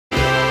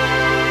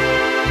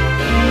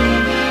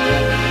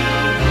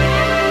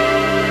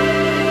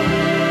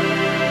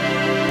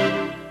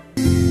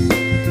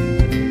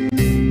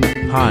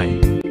Hi.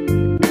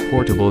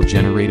 Portable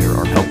generator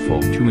are helpful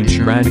to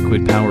ensure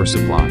adequate power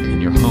supply in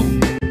your home.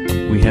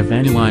 We have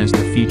analyzed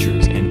the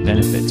features and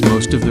benefits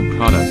most of the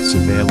products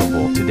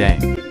available today.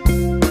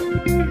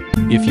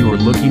 If you are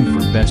looking for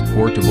best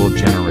portable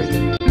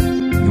generator,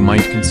 you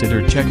might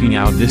consider checking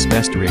out this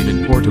best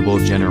rated portable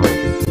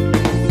generator.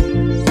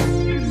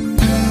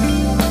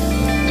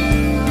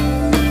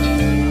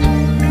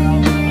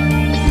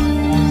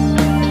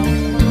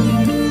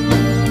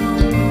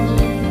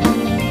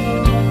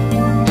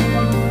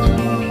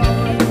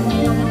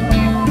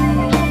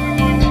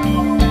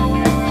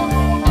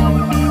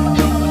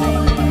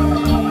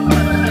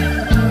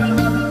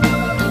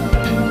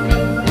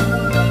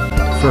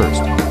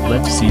 First,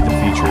 let's see the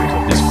features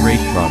of this great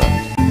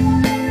product.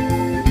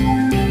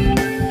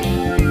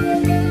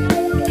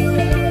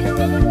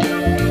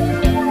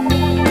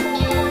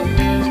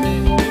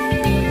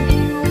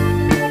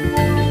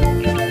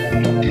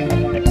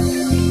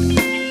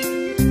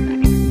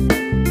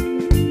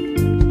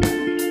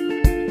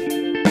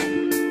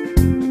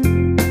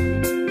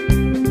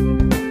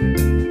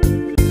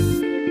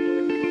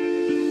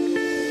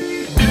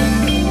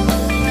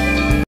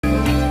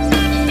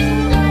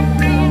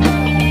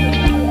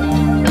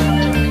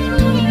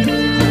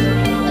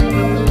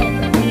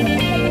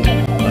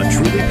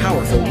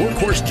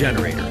 Workhorse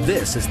generator.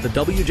 This is the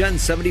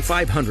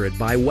WGen7500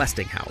 by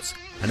Westinghouse,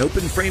 an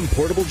open-frame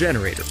portable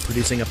generator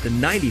producing up to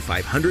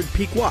 9,500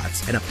 peak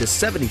watts and up to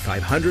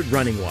 7,500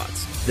 running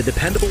watts. The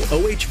dependable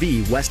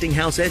OHV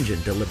Westinghouse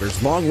engine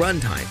delivers long run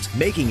times,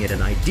 making it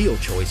an ideal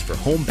choice for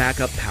home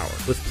backup power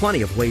with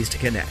plenty of ways to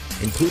connect,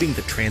 including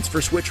the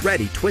transfer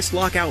switch-ready twist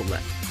lock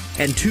outlet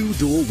and two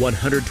dual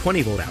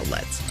 120-volt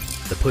outlets.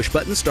 The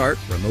push-button start,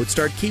 remote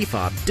start key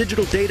fob,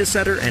 digital data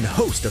center, and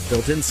host of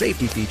built-in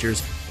safety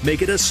features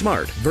make it a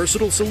smart,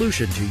 versatile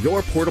solution to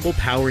your portable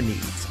power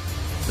needs.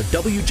 The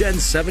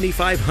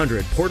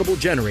WGen7500 portable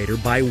generator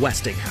by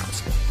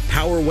Westinghouse.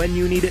 Power when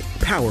you need it,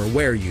 power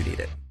where you need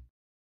it.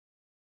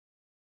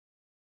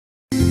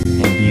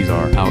 And these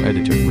are our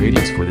edited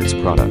ratings for this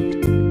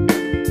product.